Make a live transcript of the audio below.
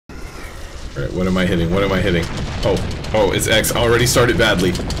Alright, what am I hitting? What am I hitting? Oh, it's X. Already started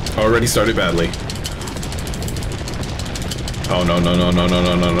badly. Already started badly. Oh, no.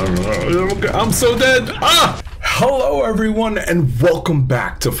 I'm so dead. Ah! Hello, everyone, and welcome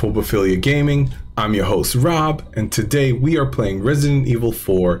back to Phobophilia Gaming. I'm your host, Rob, and today we are playing Resident Evil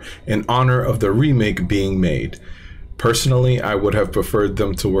 4 in honor of the remake being made. Personally, I would have preferred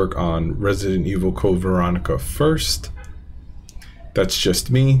them to work on Resident Evil Code Veronica first. That's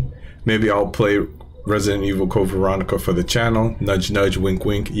just me. Maybe I'll play Resident Evil Code Veronica for the channel. Nudge, nudge, wink,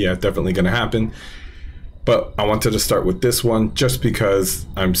 wink. Yeah, definitely gonna happen. But I wanted to start with this one just because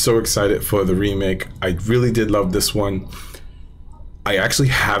I'm so excited for the remake. I really did love this one. I actually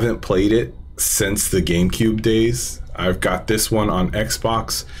haven't played it since the GameCube days. I've got this one on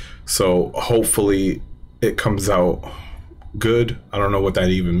Xbox, so hopefully it comes out good. I don't know what that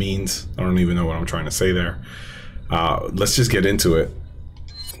even means. I don't even know what I'm trying to say there. Let's just get into it.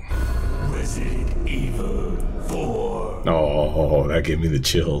 Resident Evil 4. Oh, that gave me the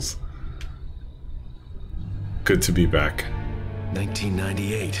chills. Good to be back.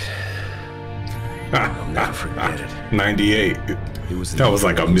 1998. I'll never forget it. 98. That was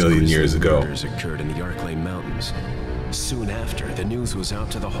like a million years ago. Murders occurred in the Arklay Mountains. Soon after, the news was out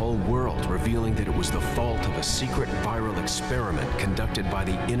to the whole world, revealing that it was the fault of a secret viral experiment conducted by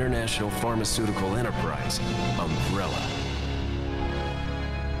the international pharmaceutical enterprise, Umbrella.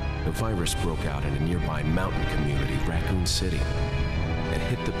 The virus broke out in a nearby mountain community, Raccoon City, and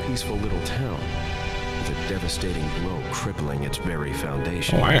hit the peaceful little town with a devastating blow crippling its very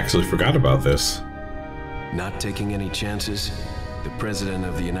foundation. Oh, I actually forgot about this. Not taking any chances, the President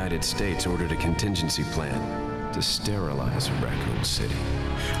of the United States ordered a contingency plan to sterilize Raccoon City.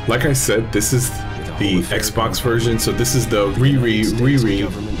 Like I said, this is the Xbox version, so this is the re-release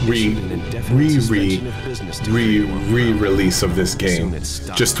of this game.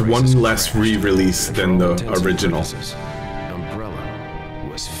 Just one less re-release than the original. Umbrella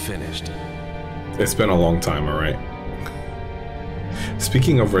was finished. It's been a long time, alright.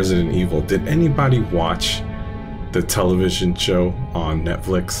 Speaking of Resident Evil, did anybody watch the television show on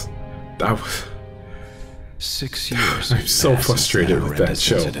Netflix? That was... 6 years. I'm so frustrated with that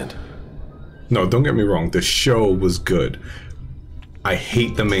show. Incident. No, don't get me wrong, the show was good. I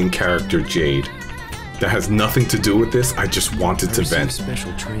hate the main character, Jade. That has nothing to do with this, I just wanted to vent.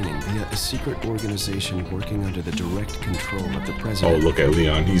 Special training via a secret organization working under the direct control of the president. Oh, look at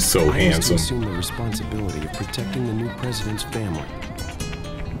Leon, he's so handsome. I assume the responsibility of protecting the new president's family.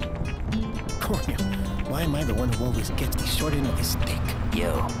 Cornel, why am I the one who always gets the short end of the stick?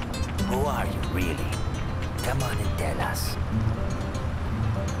 You, who are you really? Come on and tell us.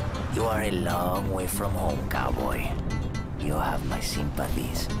 You are a long way from home, cowboy. You have my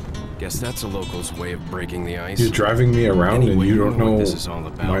sympathies. Guess that's a local's way of breaking the ice. You're driving me around anyway, and you don't know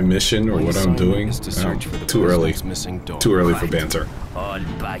my mission or what I'm doing? Too early. Too early for banter. All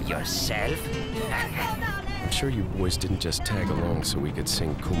by yourself? I'm sure you boys didn't just tag along so we could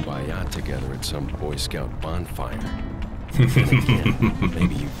sing Kumbaya together at some Boy Scout bonfire. Again,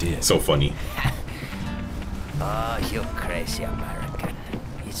 maybe you did. So funny. Oh, you crazy American.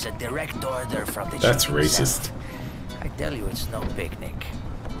 It's a direct order from the That's chief racist. himself. I tell you, it's no picnic.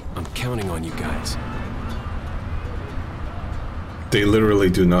 I'm counting on you guys. They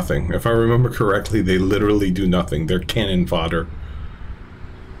literally do nothing. If I remember correctly, they literally do nothing. They're cannon fodder.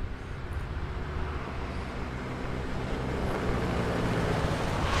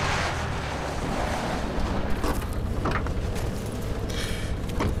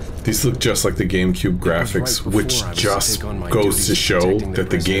 These look just like the GameCube graphics, which just goes to show that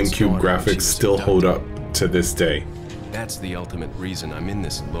the GameCube graphics still hold up to this day. That's the ultimate reason I'm in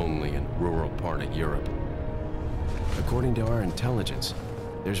this lonely and rural part of Europe. According to our intelligence,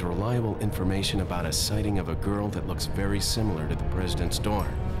 there's reliable information about a sighting of a girl that looks very similar to the president's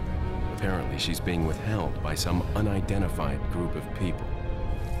daughter. Apparently, she's being withheld by some unidentified group of people.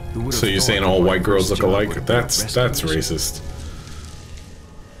 So you're saying all white girls look alike? That's racist.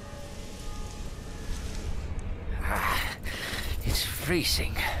 It's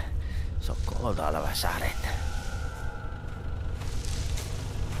freezing. So cold all of a sudden.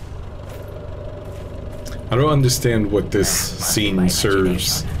 I don't understand what this scene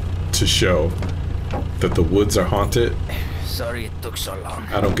serves to show. That the woods are haunted? Sorry it took so long.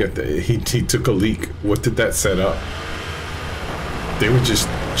 I don't get that. He took a leak. What did that set up? They were just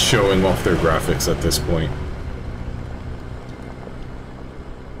showing off their graphics at this point.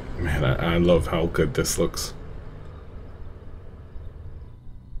 Man, I love how good this looks.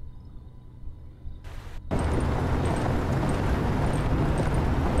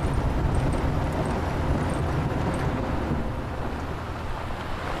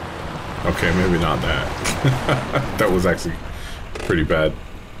 Okay, maybe not that. That was actually pretty bad.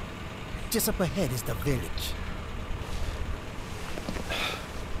 Just up ahead is the village.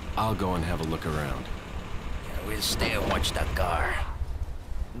 I'll go and have a look around. Yeah, we'll stay and watch the car.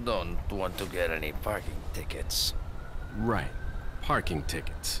 Don't want to get any parking tickets. Right. Parking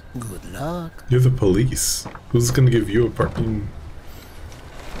tickets. Good luck. You're the police. Who's gonna give you a parking?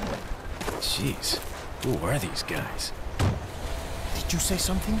 Jeez. Who are these guys? Did you say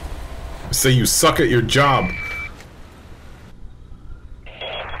something? Say you suck at your job.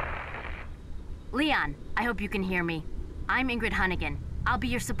 Leon, I hope you can hear me. I'm Ingrid Hunnigan. I'll be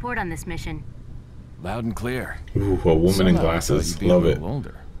your support on this mission. Loud and clear. Ooh, a woman in Somehow I thought glasses. you'd be a Love it. little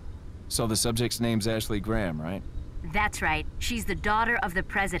older. So the subject's name's Ashley Graham, right? That's right. She's the daughter of the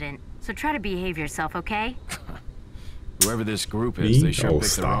president. So try to behave yourself, okay? Whoever this group Me? is, they sure Oh, picked the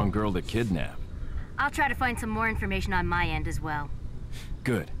stop. wrong girl to kidnap. I'll try to find some more information on my end as well.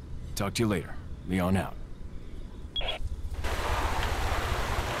 Good. Talk to you later. Leon out.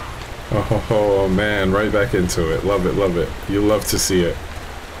 Oh man, right back into it. Love it, love it. You love to see it.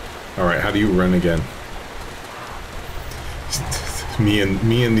 Alright, how do you run again? Me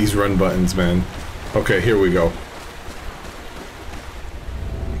and these run buttons, man. Okay, here we go.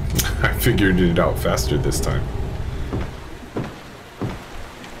 I figured it out faster this time.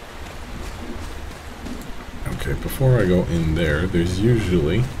 Okay, before I go in there, there's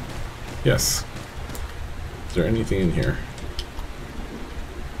usually... Yes. Is there anything in here?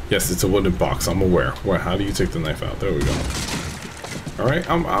 Yes, it's a wooden box. I'm aware. What? How do you take the knife out? There we go. All right,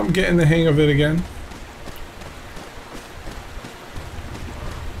 I'm getting the hang of it again.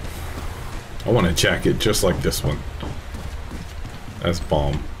 I want a jacket just like this one. That's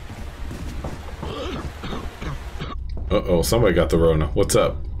bomb. Uh-oh, somebody got the Rona. What's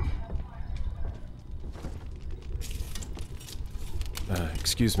up?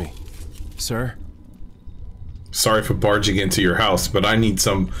 Excuse me. Sir? Sorry for barging into your house, but I need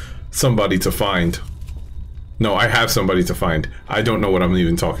somebody to find. No, I have somebody to find. I don't know what I'm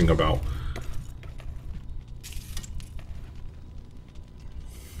even talking about.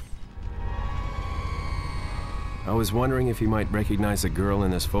 I was wondering if you might recognize the girl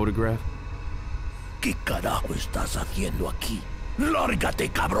in this photograph? ¿Qué carajo estás haciendo aquí? Lárgate,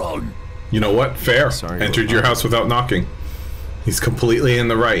 cabrón! You know what? Fair. Sorry, Entered your house without knocking. He's completely in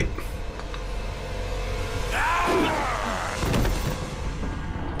the right.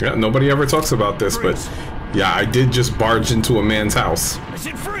 Yeah, nobody ever talks about this, but yeah, I did just barge into a man's house. I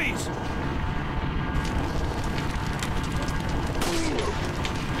said freeze!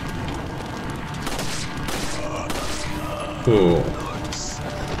 Ooh.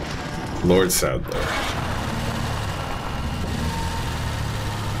 Lord Sadler.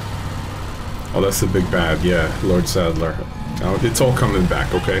 Oh, that's the big bad. Yeah, Lord Sadler. Now, it's all coming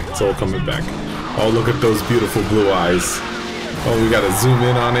back, okay? It's all coming back. Oh, look at those beautiful blue eyes. Oh, we gotta zoom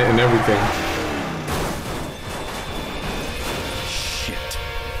in on it and everything. Shit.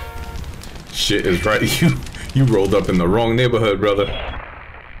 Shit is right. You rolled up in the wrong neighborhood, brother.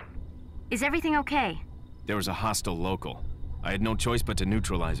 Is everything okay? There was a hostile local. I had no choice but to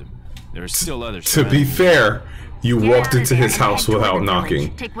neutralize him. There are still others. To be fair, you Get walked out of into there his and house head toward without the knocking.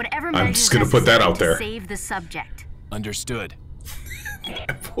 village. Take whatever I'm measures just gonna put that out there. necessary to save the subject. Understood.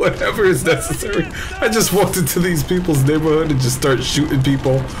 Whatever is necessary. I just walked into these people's neighborhood and just start shooting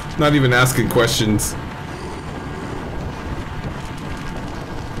people, not even asking questions.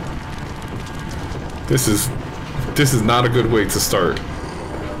 This is not a good way to start.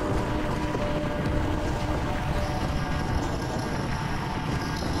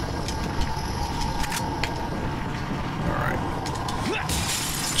 Alright.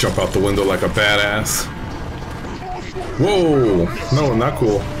 Jump out the window like a badass. Whoa! No, not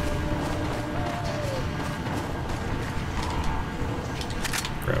cool.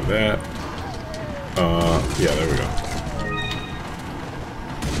 Grab that. Yeah, there we go.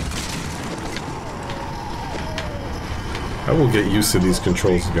 I will get used to these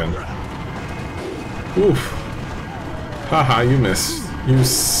controls again. Oof. Haha, you missed. You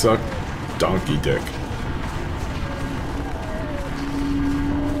suck, donkey dick.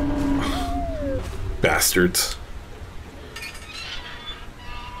 Bastards.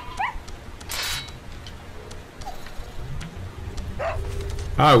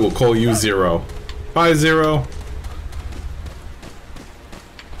 I will call you Zero. Bye, Zero.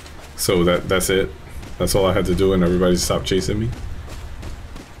 So that's it. That's all I had to do, and everybody stopped chasing me.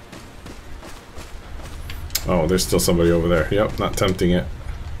 Oh, there's still somebody over there. Yep, not tempting it.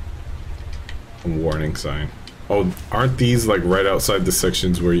 A warning sign. Oh, aren't these like right outside the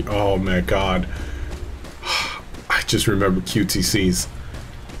sections where you... Oh my god. I just remember QTCs.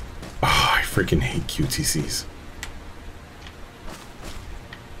 freaking hate QTCs.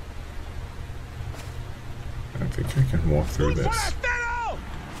 I think I can walk through this.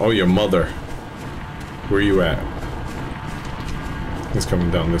 Oh, your mother. Where you at? He's coming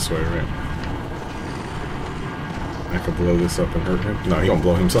down this way, right? I could blow this up and hurt him. No, he gonna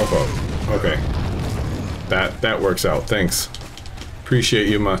blow himself up. Okay. That works out. Thanks. Appreciate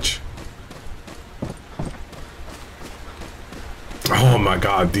you much. Oh my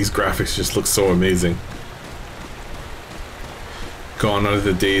god, these graphics just look so amazing. Gone are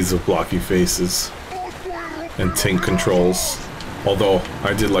the days of blocky faces and tank controls. Although,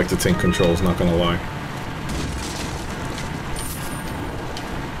 I did like the tank controls, not gonna lie.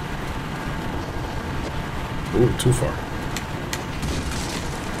 Ooh, too far.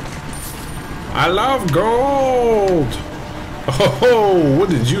 I love gold! Oh, what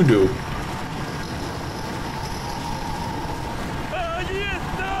did you do?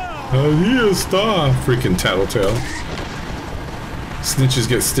 Ahí está! Freaking tattletale. Snitches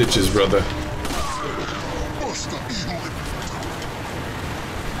get stitches, brother.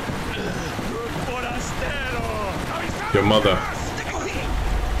 Your mother.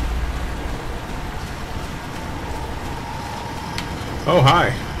 Oh,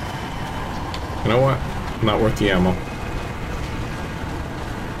 hi. You know what? Not worth the ammo.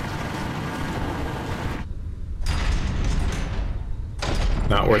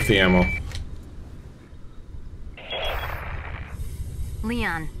 Not worth the ammo.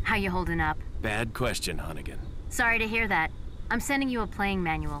 Leon, how you holding up? Bad question, Hunnigan. Sorry to hear that. I'm sending you a playing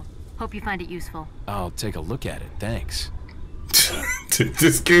manual. Hope you find it useful. I'll take a look at it, thanks. Did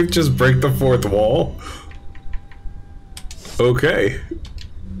this game just break the fourth wall? Okay.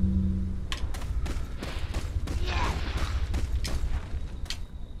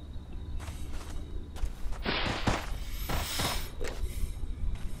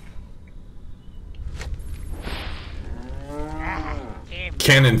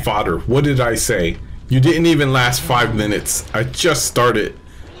 Cannon fodder. What did I say? You didn't even last 5 minutes. I just started.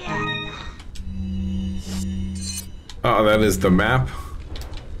 Oh, that is the map.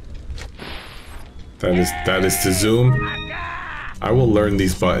 That is to zoom. I will learn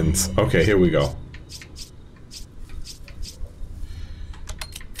these buttons. Okay, here we go.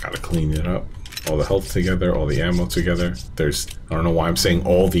 Gotta clean it up. All the health together, all the ammo together. There's, I don't know why I'm saying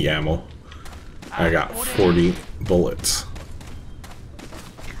all the ammo. I got 40 bullets.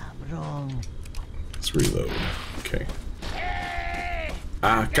 Let's reload. Okay.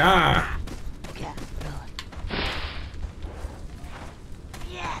 Acá!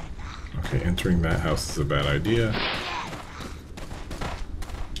 Okay, entering that house is a bad idea.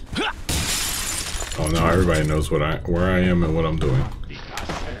 Oh, now everybody knows where I am and what I'm doing.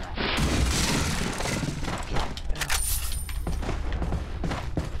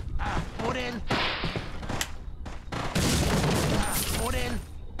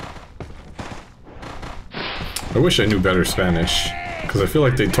 I wish I knew better Spanish, because I feel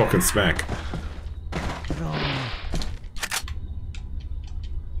like they talking smack.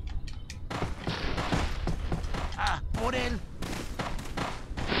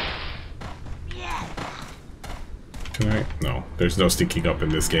 Can I? No, there's no sneaking up in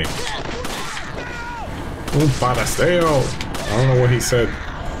this game. Un paraseo! I don't know what he said.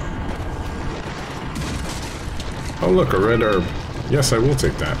 Oh look, a red herb. Yes, I will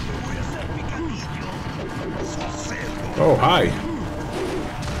take that. Oh, hi.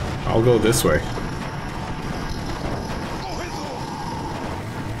 I'll go this way.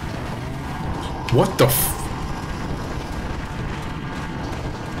 What the f...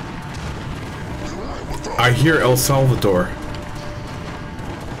 I hear El Salvador.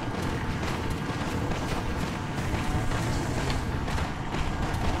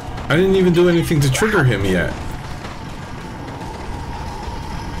 I didn't even do anything to trigger him yet.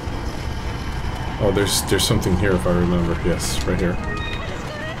 Oh, there's something here if I remember. Yes, right here.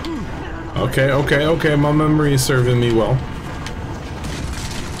 Okay, my memory is serving me well.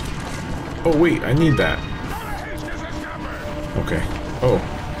 Oh wait, I need that. Okay. Oh.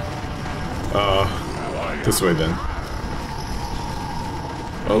 This way then.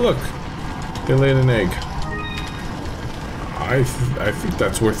 Oh look, they laid an egg. I think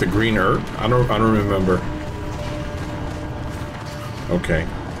that's worth a green herb. I don't remember. Okay.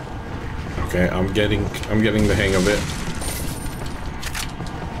 Okay, I'm getting the hang of it.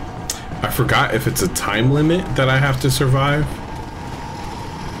 I forgot if it's a time limit that I have to survive.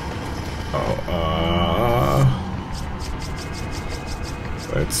 Oh,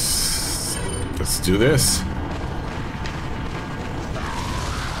 let's do this.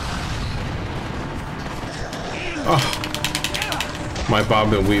 Oh, My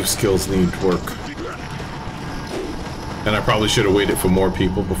bob and weave skills need work. And I probably should have waited for more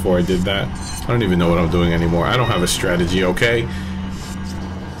people before I did that. I don't even know what I'm doing anymore. I don't have a strategy, okay?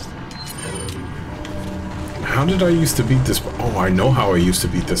 How did I used to beat this part? Oh, I know how I used to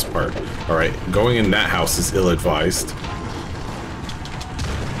beat this part. Alright, going in that house is ill-advised.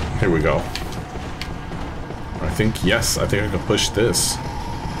 Here we go. I think, yes, I think I can push this.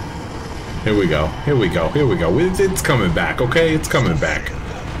 Here we go, here we go, here we go. It's coming back, okay? It's coming back.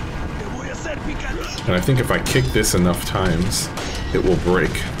 And I think if I kick this enough times, it will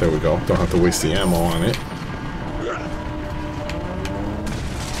break. There we go. Don't have to waste the ammo on it.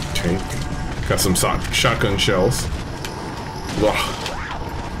 Okay. Got some shotgun shells.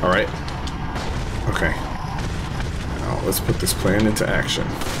 Alright. Okay. Now let's put this plan into action.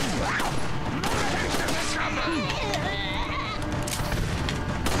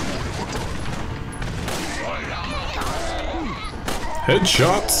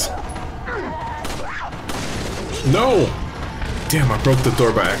 Headshots! No! Damn, I broke the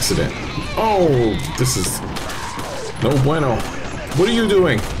door by accident. Oh, this is no bueno. What are you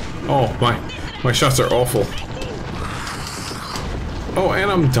doing? Oh, my shots are awful. Oh,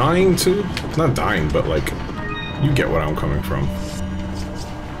 and I'm dying too? Not dying, but like, you get what I'm coming from.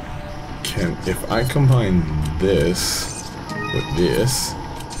 If I combine this with this,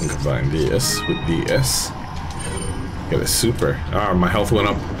 and combine this with this, get a super. Ah, my health went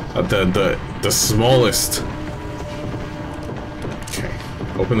up at the smallest. Okay,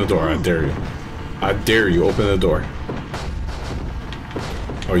 open the door, I dare you. I dare you, open the door.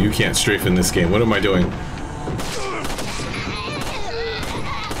 Oh, you can't strafe in this game. What am I doing?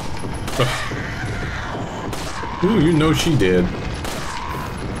 Ugh. Ooh, you know she did.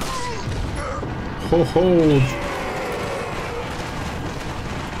 Ho ho.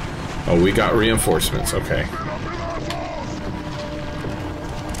 Oh, we got reinforcements. Okay.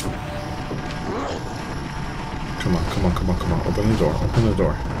 Come on, come on, come on, come on. Open the door. Open the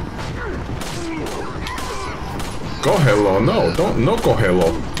door. Go hello. No, don't no go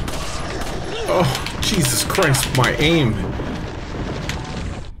hello. Oh, Jesus Christ, my aim.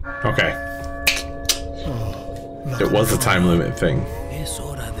 Okay. It was a time limit thing.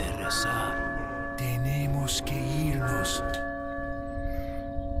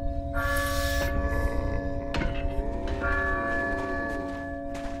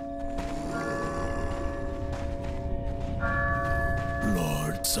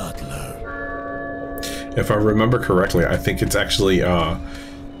 Lord Sutler. If I remember correctly, I think it's actually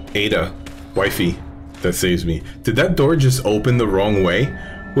Ada, wifey, that saves me. Did that door just open the wrong way?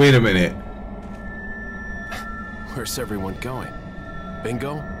 Wait a minute. Where's everyone going?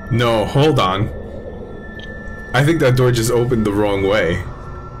 Bingo? No, hold on. I think that door just opened the wrong way.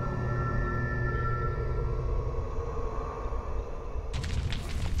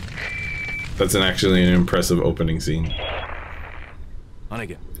 That's actually an impressive opening scene.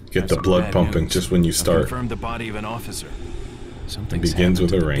 Hunnigan. Get the blood pumping just when you start. Confirmed the body of an officer. It begins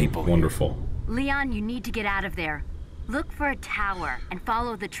with a ring. Wonderful. Leon, you need to get out of there. Look for a tower and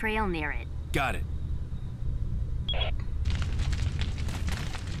follow the trail near it. Got it.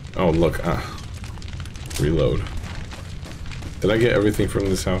 Oh, look. Reload. Did I get everything from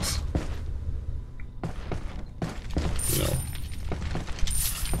this house? No.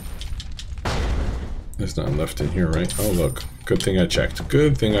 There's nothing left in here, right? Oh, look. Good thing I checked.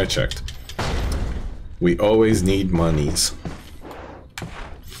 Good thing I checked. We always need monies.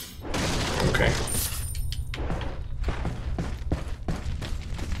 Okay.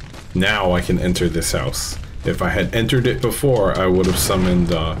 Now I can enter this house. If I had entered it before, I would have summoned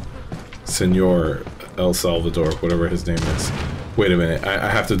Senor El Salvador, whatever his name is. Wait a minute, I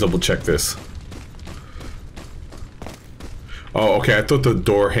have to double check this. Oh, okay, I thought the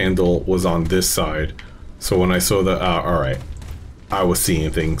door handle was on this side. So when I saw the, alright. I was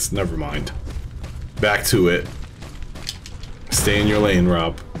seeing things, never mind. Back to it. Stay in your lane,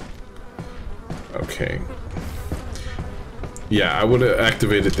 Rob. Okay. Yeah, I would have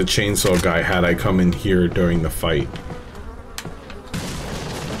activated the chainsaw guy had I come in here during the fight.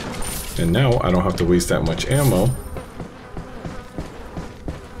 And now I don't have to waste that much ammo.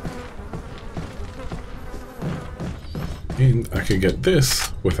 And I could get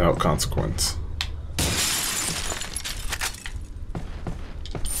this without consequence.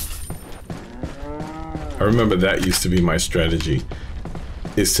 I remember that used to be my strategy,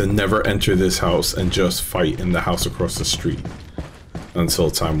 is to never enter this house and just fight in the house across the street until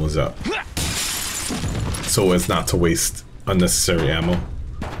time was up. So as not to waste unnecessary ammo.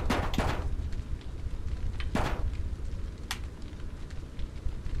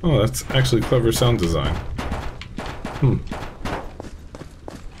 Oh, that's actually clever sound design.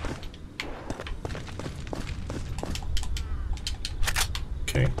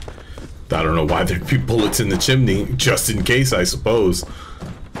 Okay. I don't know why there'd be bullets in the chimney, just in case, I suppose.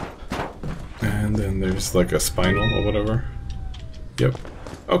 And then there's like a spinal or whatever. Yep.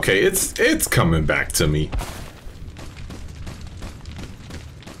 Okay, it's coming back to me.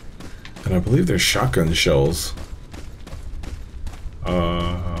 And I believe there's shotgun shells.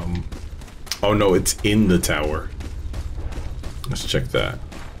 Oh no, it's in the tower. Let's check that.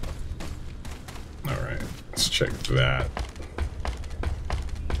 Alright, let's check that.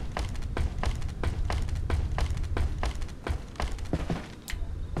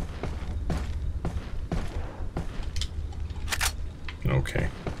 Okay.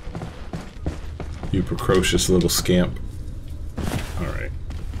 You precocious little scamp. Alright.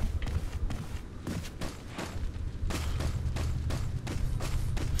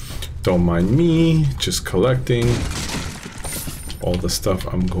 Don't mind me, just collecting all the stuff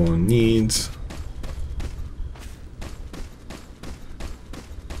I'm going to need.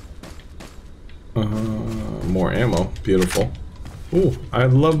 More ammo, beautiful. Ooh, I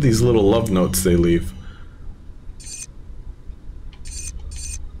love these little love notes they leave.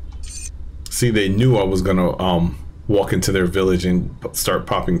 See, they knew I was gonna walk into their village and start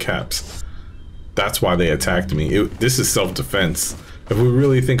popping caps. That's why they attacked me. This is self-defense. If we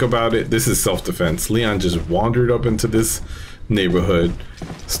really think about it, this is self-defense. Leon just wandered up into this neighborhood,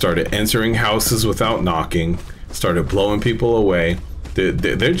 started entering houses without knocking, started blowing people away.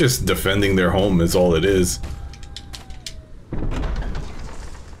 They're just defending their home is all it is.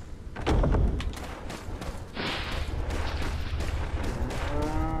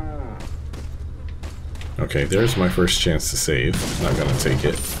 Okay, there's my first chance to save. Not gonna take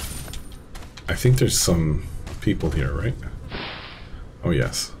it. I think there's some people here, right? Oh,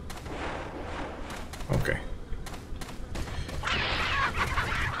 yes. Okay.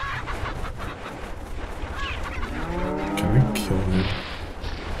 Can I kill him?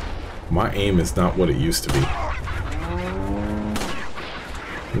 My aim is not what it used to be.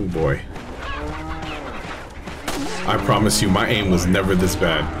 Oh boy. I promise you, my aim was never this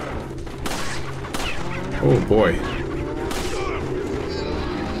bad. Oh boy.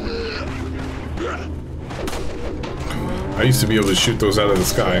 I used to be able to shoot those out of the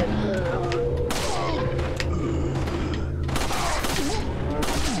sky.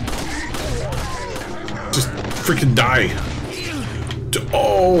 Just freaking die.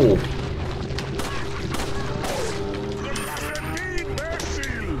 Oh!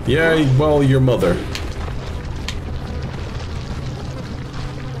 Yeah, well, your mother.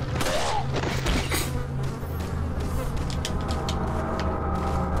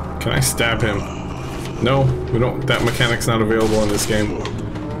 Can I stab him? No, we don't. That mechanic's not available in this game.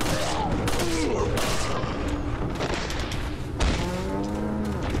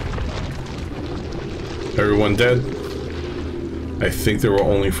 Everyone dead? I think there were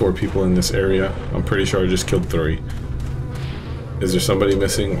only 4 people in this area. I'm pretty sure I just killed 3. Is there somebody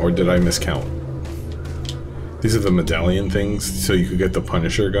missing, or did I miscount? These are the medallion things, so you could get the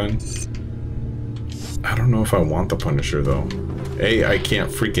Punisher gun. I don't know if I want the Punisher, though. A, I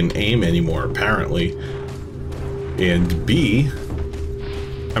can't freaking aim anymore, apparently. And B,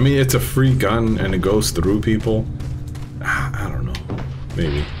 I mean, it's a free gun and it goes through people. I don't know.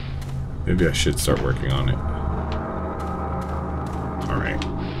 Maybe. Maybe I should start working on it. Alright.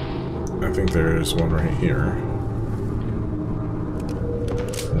 I think there's one right here.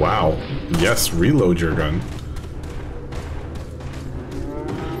 Wow. Yes, reload your gun.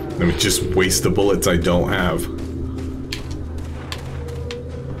 Let me just waste the bullets I don't have.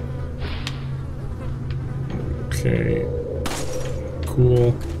 Okay.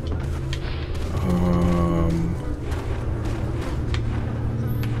 Cool.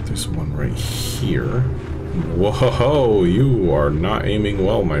 There's one right here. Whoa, you are not aiming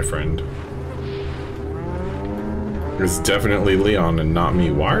well, my friend. It's definitely Leon and not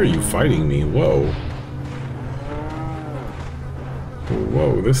me. Why are you fighting me? Whoa.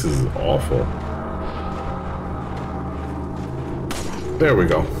 Whoa, this is awful. There we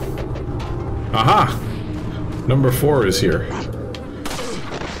go. Aha! Number 4 is here.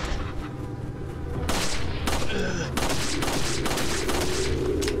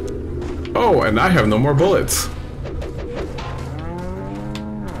 Oh, and I have no more bullets.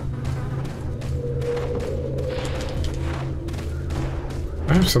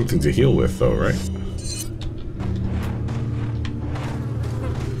 I have something to heal with, though, right?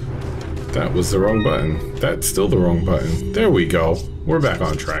 That was the wrong button. That's still the wrong button. There we go. We're back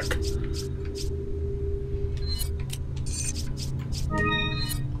on track.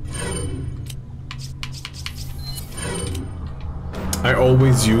 I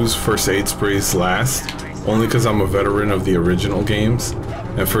always use first aid sprays last, only because I'm a veteran of the original games,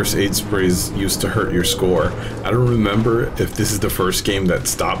 And first aid sprays used to hurt your score. I don't remember if this is the first game that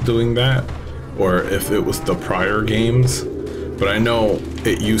stopped doing that, or if it was the prior games. But I know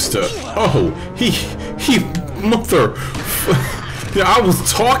it used to. Oh, he mother. Yeah, I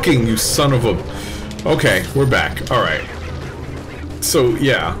was talking, you son of a. Okay, we're back. All right. So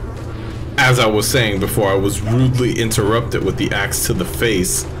yeah, as I was saying before, I was rudely interrupted with the axe to the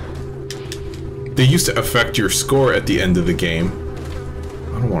face. They used to affect your score at the end of the game.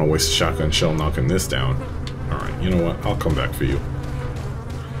 I don't want to waste a shotgun shell knocking this down. All right, you know what? I'll come back for you.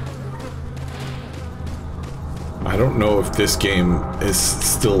 I don't know if this game is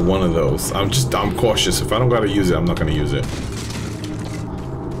still one of those. I'm cautious. If I don't gotta use it, I'm not gonna use it.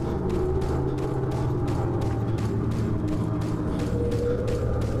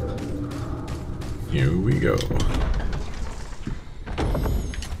 Here we go.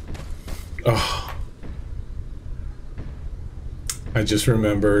 Oh. I just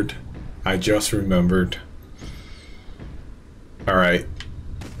remembered. Alright.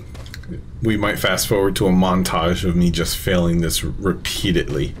 We might fast forward to a montage of me just failing this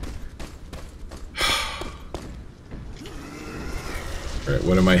repeatedly. Alright,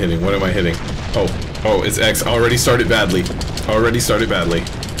 what am I hitting? Oh, it's X. Already started badly.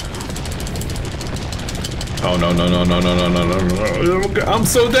 Oh, no. I'm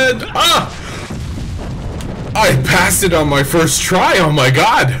so dead. Ah! I passed it on my first try. Oh my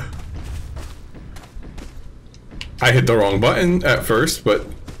god. I hit the wrong button at first, but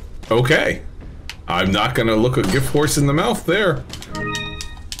okay. I'm not gonna look a gift horse in the mouth there.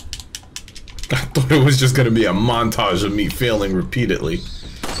 I thought it was just gonna be a montage of me failing repeatedly.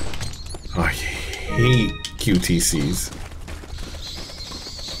 I hate QTCs.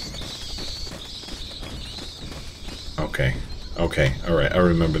 Okay, alright, I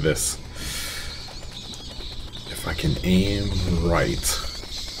remember this. If I can aim right,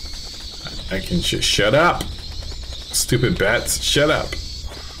 I can shut up! Stupid bats, shut up!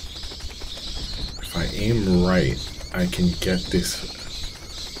 If I aim right, I can get this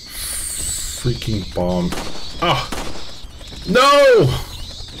freaking bomb. Oh! No!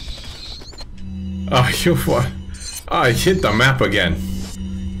 Oh, you what? Oh, I hit the map again.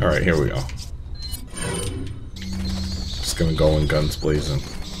 Alright, here we go. Just gonna go in guns blazing.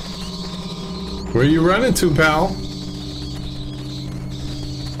 Where are you running to, pal?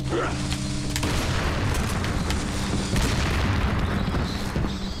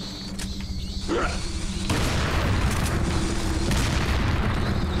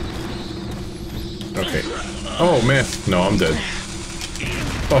 Okay. Oh man, no, I'm dead.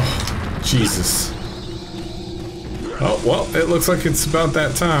 Oh, Jesus. Oh, well, it looks like it's about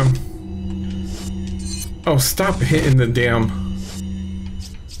that time. Oh, stop hitting the damn...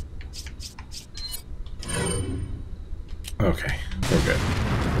 Okay, we're good.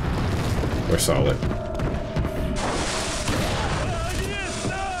 We're solid.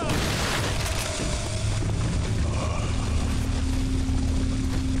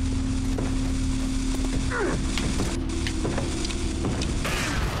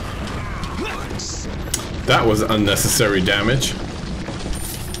 That was unnecessary damage.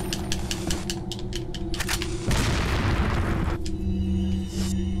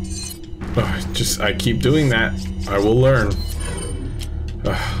 I keep doing that. I will learn.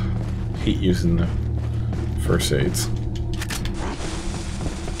 Hate using the first aids.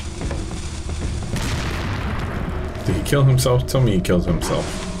 Did he kill himself? Tell me he killed himself.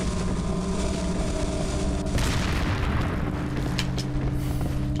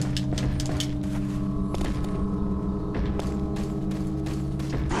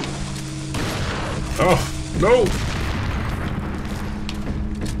 Oh, no!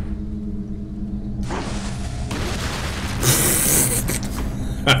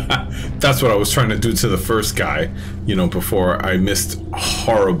 That's what I was trying to do to the first guy, you know, before I missed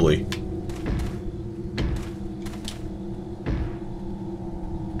horribly.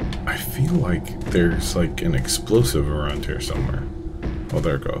 I feel like there's like an explosive around here somewhere. Oh,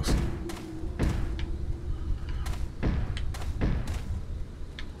 there it goes.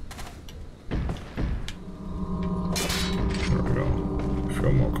 There we go. I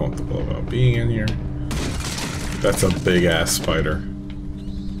feel more comfortable about being in here. That's a big ass spider.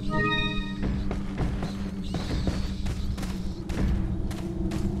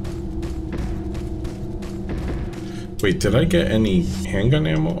 Wait, did I get any handgun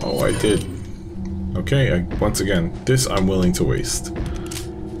ammo? Oh, I did. Okay, once again, this I'm willing to waste. I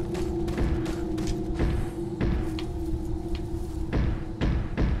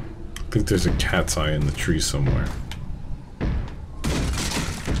think there's a cat's eye in the tree somewhere.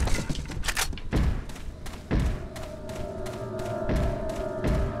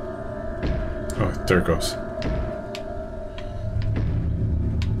 There it goes.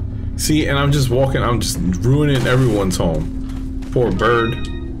 See, and I'm just walking, I'm just ruining everyone's home. Poor bird.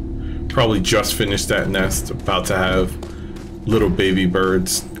 Probably just finished that nest, about to have little baby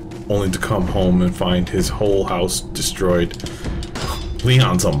birds, only to come home and find his whole house destroyed.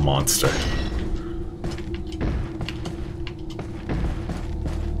 Leon's a monster.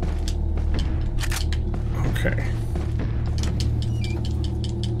 Okay.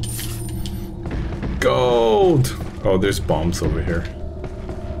 Gold! Oh, there's bombs over here.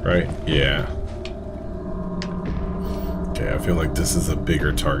 Right? Yeah. Okay, I feel like this is a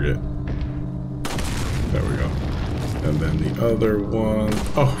bigger target. There we go. And then the other one...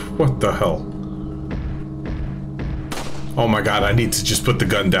 Oh, what the hell? Oh my god, I need to just put the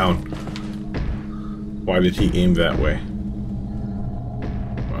gun down. Why did he aim that way?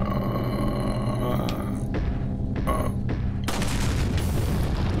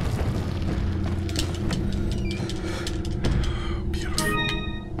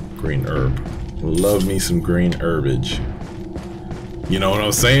 Green herb. Love me some green herbage. You know what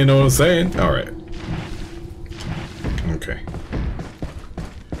I'm saying? Know what I'm saying? Alright. Okay.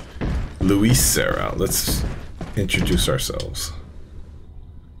 Luis Serra. Let's introduce ourselves.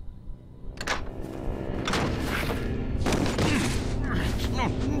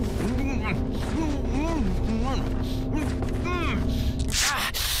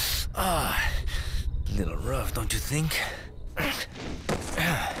 Little rough, don't you think?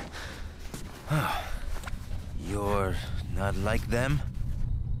 You're not like them?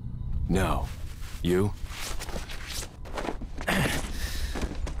 No. You?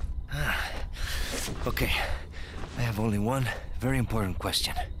 Okay, I have only one very important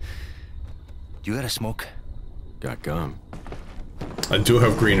question. You got a smoke? Got gum. I do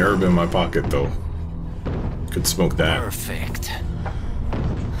have green herb in my pocket, though. Could smoke that. Perfect.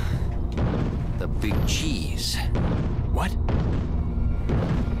 The big cheese. What?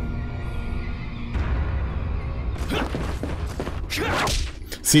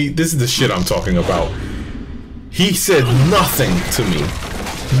 See, this is the shit I'm talking about. He said nothing to me.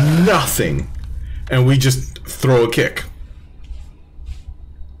 Nothing. And we just throw a kick.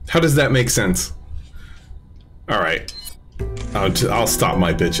 How does that make sense? Alright. I'll stop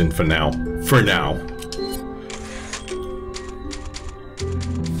my bitching for now. For now.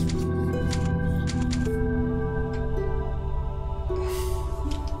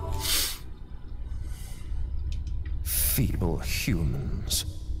 Feeble humans,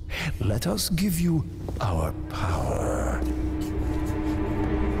 let us give you our power.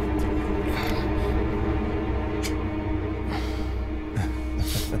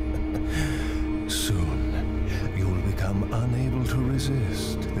 Soon, you'll become unable to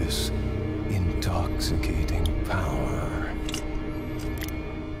resist this intoxicating power.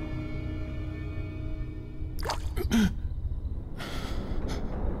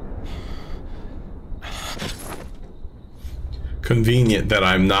 Convenient that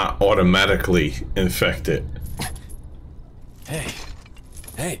I'm not automatically infected.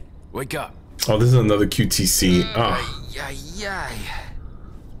 Hey, wake up. Oh, this is another QTC. Ah.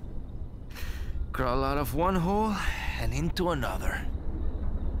 Crawl out of one hole and into another.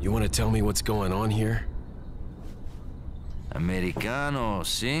 You want to tell me what's going on here? Americano,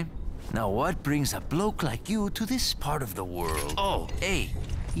 see? Now what brings a bloke like you to this part of the world? Oh, hey,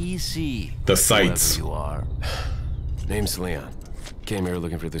 easy. The sights. Whoever you are. Name's Leon. Came here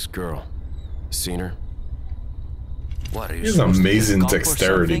looking for this girl. Seen her? What are you? He has supposed to be a amazing cop or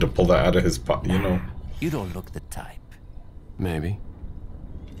dexterity to something? pull that out of his pocket, you know. You don't look the type. Maybe.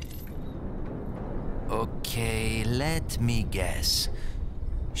 Okay, let me guess.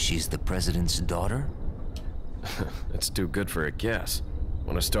 She's the president's daughter? That's too good for a guess.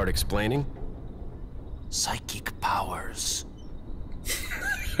 Want to start explaining? Psychic powers.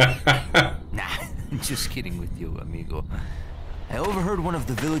 Nah, just kidding with you, amigo. I overheard one of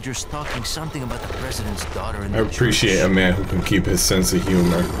the villagers talking something about the president's daughter in the I appreciate church. a man who can keep his sense of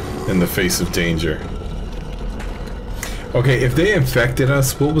humor in the face of danger. Okay, if they infected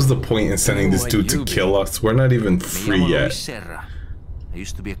us, what was the point in sending this dude to kill us? We're not even free Me llamo yet. Luis Serra. I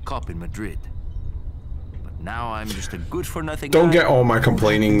used to be a cop in Madrid. But now I'm just a good-for-nothing Don't guy get all my who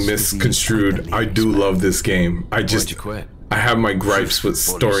complaining happens to be misconstrued. I do love this game. I Why'd just... you quit? I have my gripes with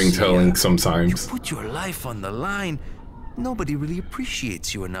storytelling You sometimes. put your life on the line. Nobody really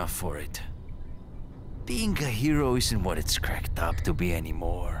appreciates you enough for it. Being a hero isn't what it's cracked up to be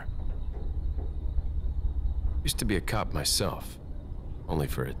anymore. Used to be a cop myself. Only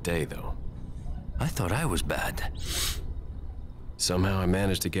for a day, though. I thought I was bad. Somehow I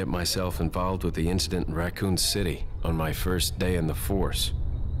managed to get myself involved with the incident in Raccoon City on my first day in the force.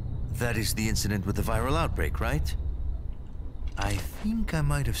 That is the incident with the viral outbreak, right? I think I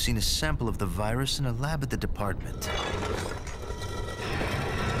might have seen a sample of the virus in a lab at the department.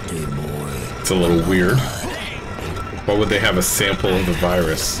 It's a little weird. Why would they have a sample of the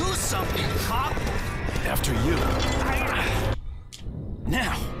virus? Do something, cop! After you.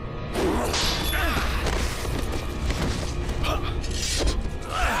 Now!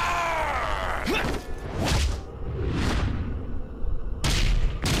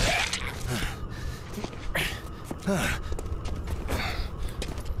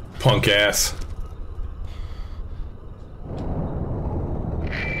 Punk ass.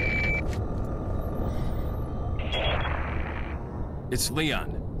 It's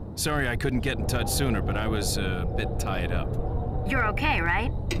Leon. Sorry I couldn't get in touch sooner, but I was a bit tied up. You're okay,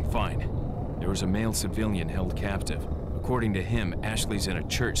 right? I'm fine. There was a male civilian held captive. According to him, Ashley's in a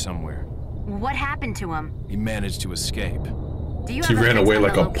church somewhere. What happened to him? He managed to escape. Do you He have a ran sense away on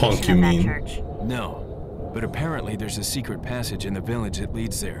like the a punk, location you of that mean? church? No, but apparently there's a secret passage in the village that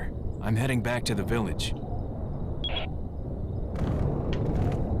leads there. I'm heading back to the village.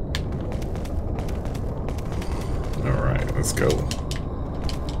 Alright, let's go.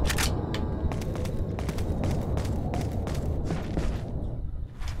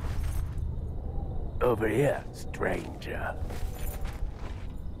 Over here, stranger.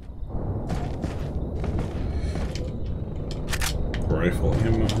 Rifle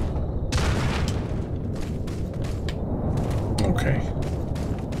ammo. Okay.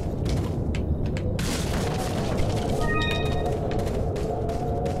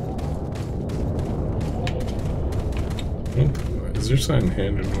 Oh, is there something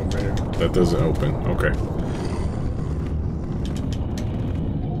handed over here? That doesn't open. Okay.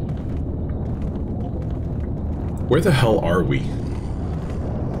 Where the hell are we?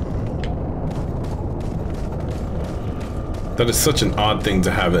 That is such an odd thing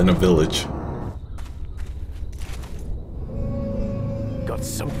to have in a village. Got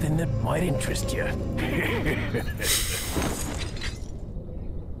something that might interest you.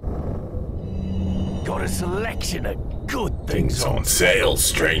 Got a selection of good things on sale,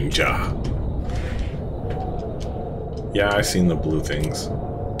 stranger. Yeah, I seen the blue things.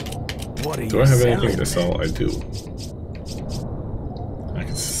 What are Do you I have selling? anything to sell? I do. I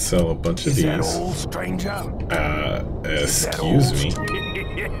can sell a bunch of Is that these. all, stranger? Excuse me.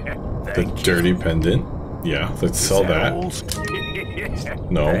 The dirty pendant. Yeah, let's sell that.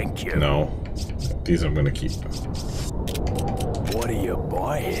 No, Thank you. no. These I'm gonna keep. What are you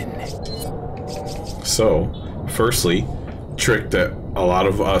buying? So, firstly, trick that a lot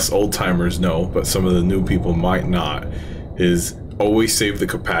of us old timers know, but some of the new people might not, is always save the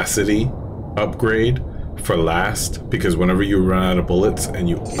capacity upgrade for last, because whenever you run out of bullets and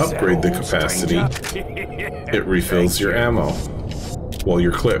you upgrade the capacity, it refills your ammo. Well,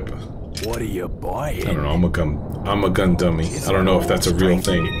 your clip. What are you buying? I don't know, I'm a gun dummy. I don't know if that's a real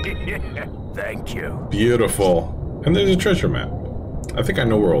thing. Thank you. Beautiful. And there's a treasure map. I think I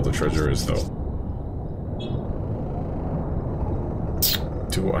know where all the treasure is, though.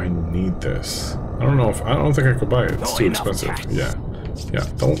 Do I need this? I don't think I could buy it. It's too expensive. Yeah. Yeah,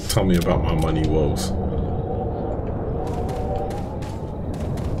 don't tell me about my money woes.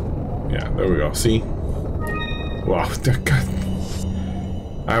 Yeah, there we go. See? Wow, God.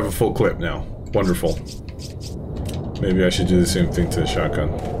 I have a full clip now. Wonderful. Maybe I should do the same thing to the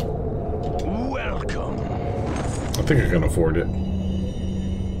shotgun. Welcome. I think I can afford it.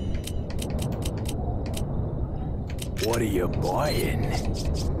 What are you buying?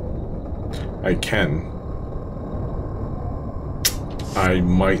 I can. I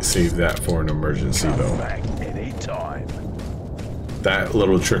might save that for an emergency, though. Back anytime. That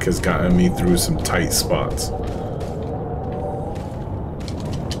little trick has gotten me through some tight spots.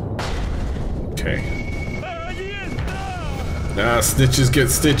 Okay. Nah, snitches get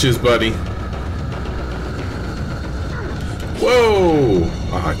stitches, buddy. Whoa!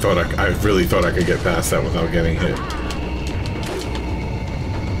 Oh, I really thought I could get past that without getting hit.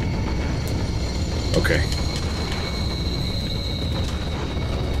 Okay.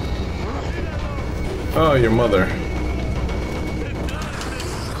 Oh, your mother.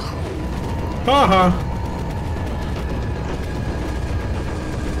 Haha.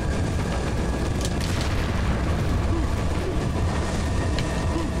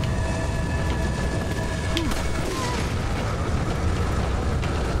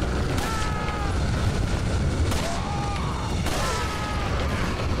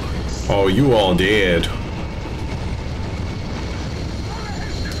 Oh, you all dead.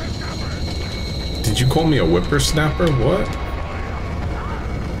 Did you call me a whippersnapper? What?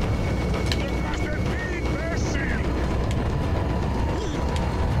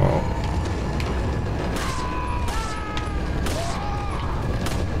 Oh.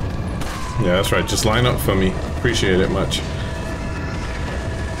 Yeah, that's right. Just line up for me. Appreciate it much.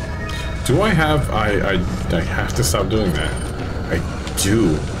 Do I have... I have to stop doing that. I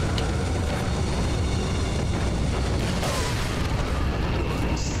do.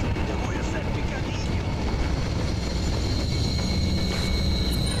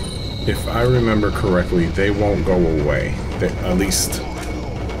 If I remember correctly, they won't go away. At least...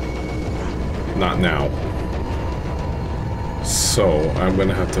 not now. So, I'm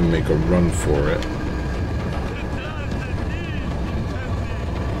gonna have to make a run for it.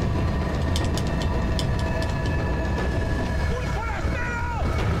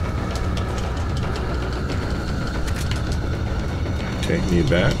 Okay, need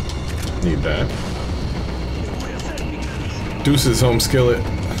that. Need that. Deuces home skillet.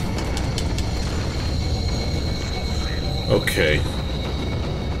 Okay.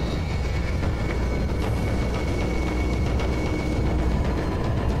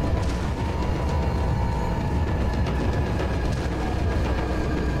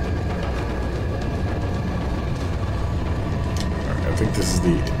 I think this is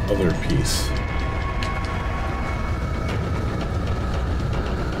the other piece.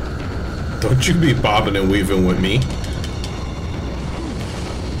 Don't you be bobbing and weaving with me.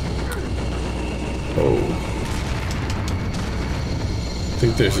 Oh. I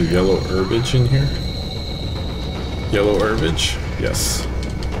think there's a yellow herbage in here. Yellow herbage? Yes.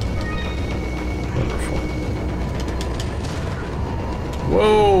 Wonderful.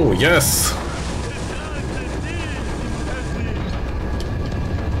 Whoa, yes!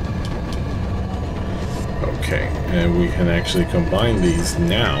 Okay, and we can actually combine these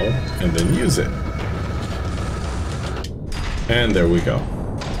now and then use it. And there we go.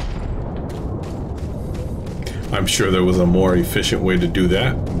 I'm sure there was a more efficient way to do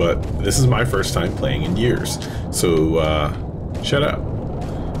that, but this is my first time playing in years. So, shut up.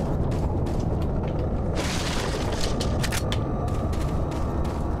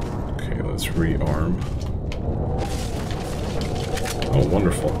 Okay, let's rearm. Oh,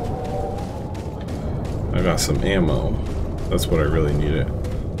 wonderful. I got some ammo. That's what I really needed.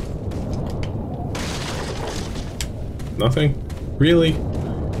 Nothing? Really?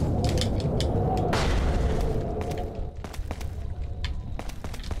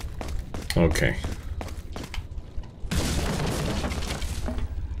 Okay.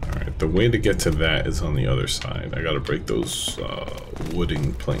 Alright, the way to get to that is on the other side. I gotta break those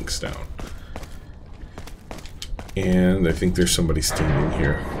wooden planks down. And I think there's somebody standing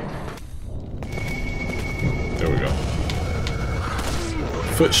here. There we go.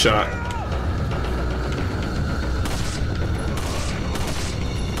 Foot shot.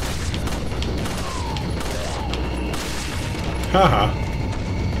 Haha.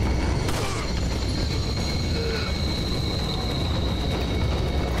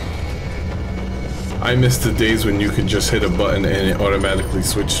 I miss the days when you could just hit a button and it automatically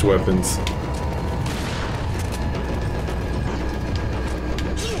switched weapons.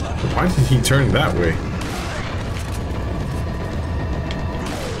 Why did he turn that way?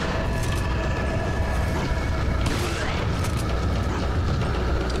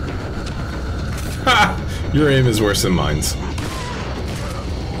 Ha! Your aim is worse than mine's.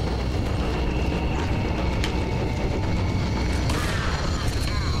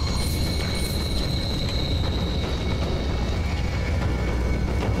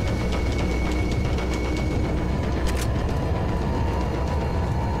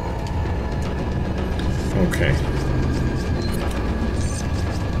 Okay.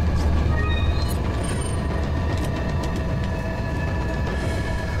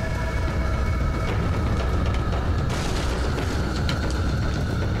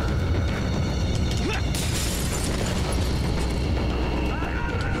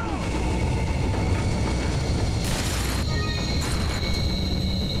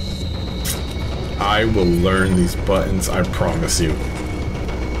 I will learn these buttons, I promise you.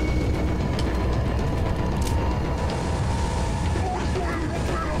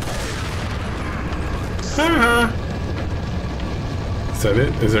 Is that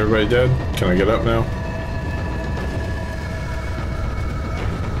it? Is everybody dead? Can I get up now?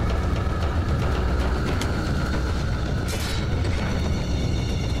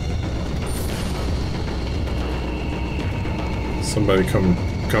 Somebody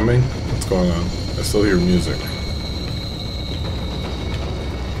coming? What's going on? I still hear music.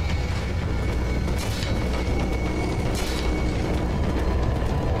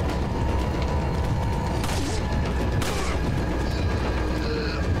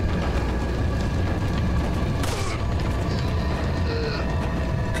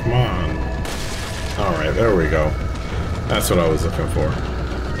 Come on. Alright, there we go. That's what I was looking for.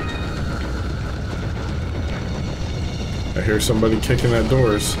 I hear somebody kicking at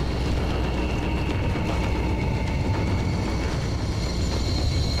doors.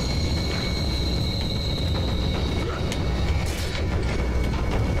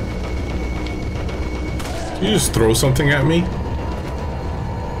 Did you just throw something at me?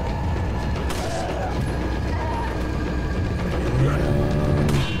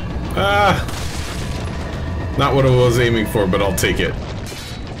 Ah! Not what I was aiming for, but I'll take it.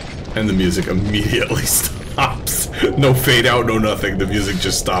 And the music immediately stops. No fade out, no nothing. The music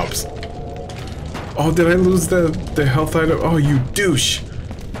just stops. Oh, did I lose the health item? Oh, you douche!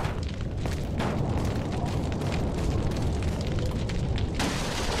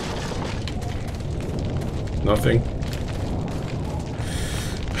 Nothing.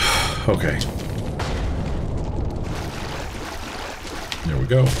 Okay. There we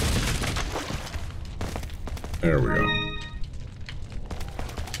go. There we go.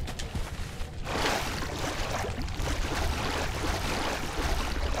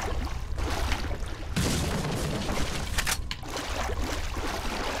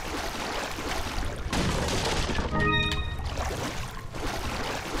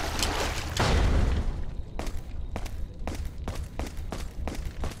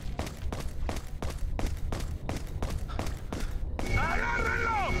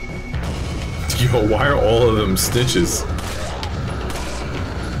 Yo, why are all of them stitches?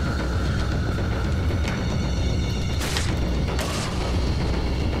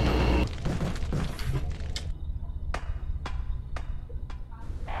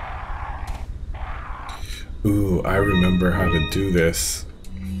 Ooh, I remember how to do this.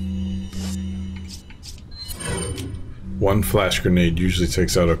 One flash grenade usually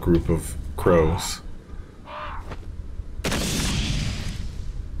takes out a group of crows.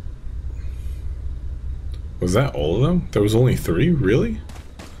 Was that all of them? There was only 3? Really?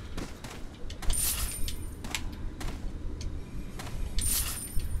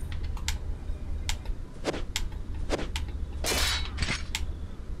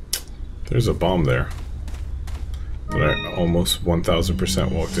 There's a bomb there that I almost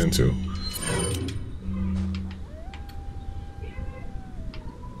 1000% walked into.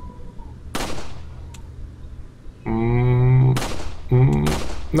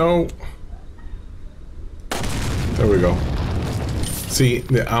 No. There we go. See,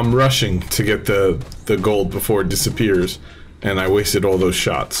 I'm rushing to get the gold before it disappears, and I wasted all those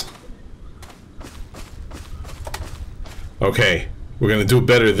shots. Okay, we're gonna do it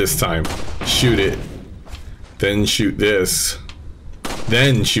better this time. Shoot it, then shoot this,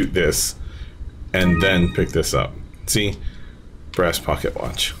 then shoot this, and then pick this up. See? Brass pocket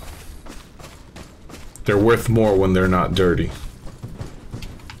watch. They're worth more when they're not dirty.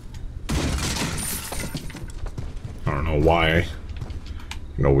 I don't know why.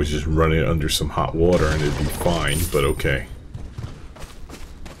 You can always just run it under some hot water and it'd be fine, but okay.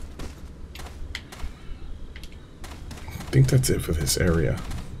 I think that's it for this area.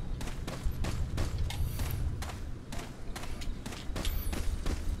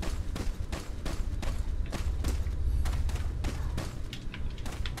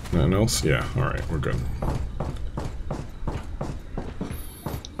 Nothing else? Yeah, alright, we're good.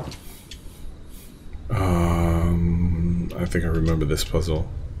 I think I remember this puzzle.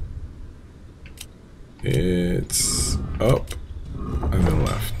 It's up and then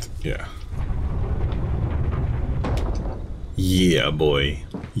left. Yeah. Yeah, boy.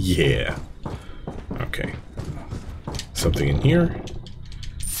 Yeah. Okay. Something in here.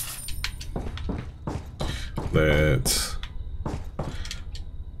 Let's...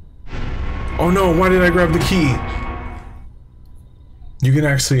 Oh no, why did I grab the key? You can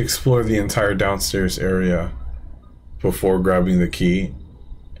actually explore the entire downstairs area before grabbing the key,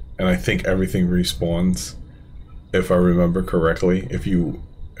 and I think everything respawns, if I remember correctly. If you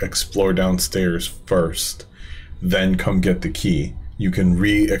explore downstairs first, then come get the key, you can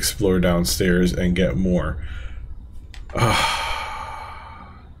re-explore downstairs and get more. At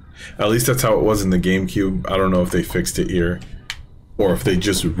least that's how it was in the GameCube. I don't know if they fixed it here, or if they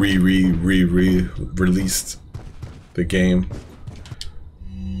just released the game.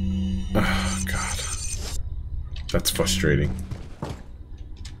 Oh, God. That's frustrating.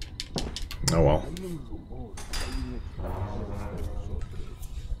 Oh well.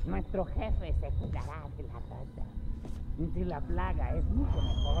 Nuestro jefe se cuidará de la rata. Si la plaga es mucho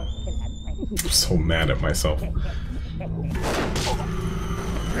mejor que la I'm so mad at myself.